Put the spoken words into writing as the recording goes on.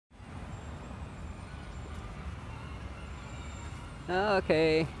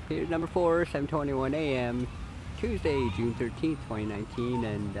Okay, here's number 4, 7:21 a.m. Tuesday, June 13th, 2019,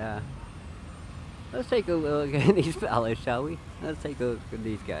 and let's take a look at these fellas, shall we? Let's take a look at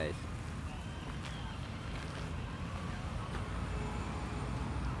these guys.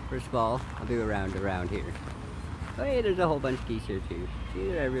 First of all, I'll do a round around here. Oh hey, there's a whole bunch of geese here too. See,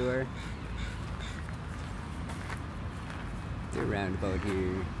 they're everywhere. Do a roundabout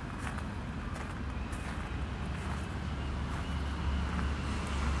here.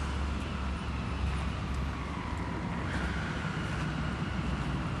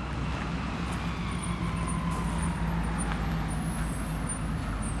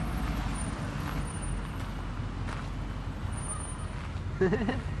 Hold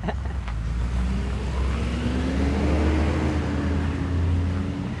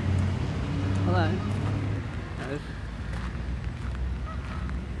on.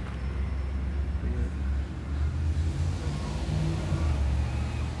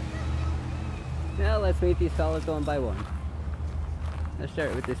 Now let's meet these fellas one by one. Let's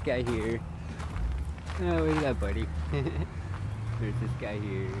start with this guy here. Oh, where's that buddy? There's this guy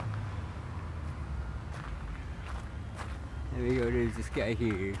here. There we go, there's this guy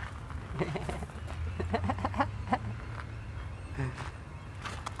here.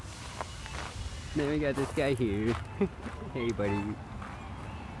 Then we got this guy here. Hey buddy.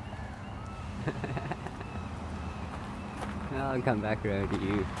 I'll come back around to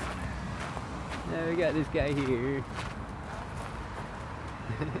you. Now we got this guy here.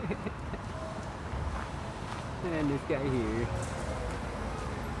 And this guy here.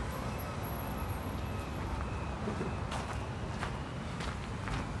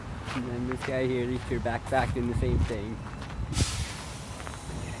 And then this guy here, these two are back doing the same thing.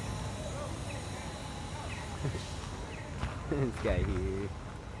 This guy here.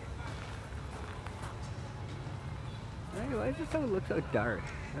 Hey, why does this song look so dark?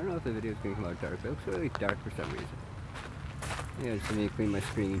 I don't know if the video's going to come out dark, but it looks really dark for some reason. Yeah, just let me clean my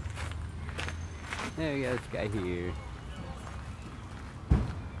screen. There we go, this guy here.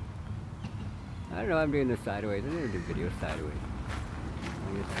 I don't know, I'm doing this sideways. I never do videos sideways.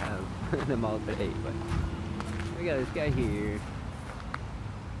 I guess I have them all today, but we got this guy here.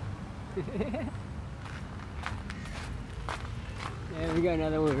 And we got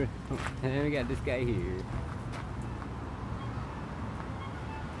another one. And we got this guy here.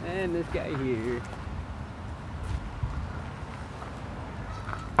 And this guy here.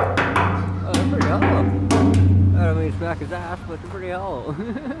 Oh, they're pretty hollow. I don't mean to smack his ass, but they're pretty hollow.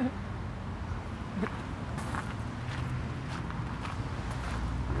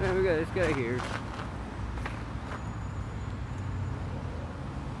 And we got this guy here.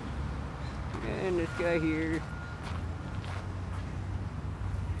 And this guy here.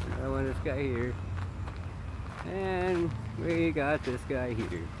 Another one, this guy here. And we got this guy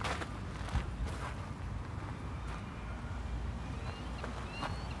here.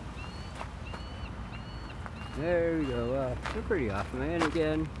 There we go. They're pretty awesome. And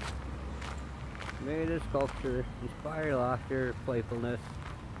again, made a sculpture, inspire laughter, playfulness,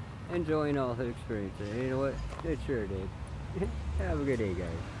 enjoying all the experience. And you know what? It sure did. Have a good day, guys.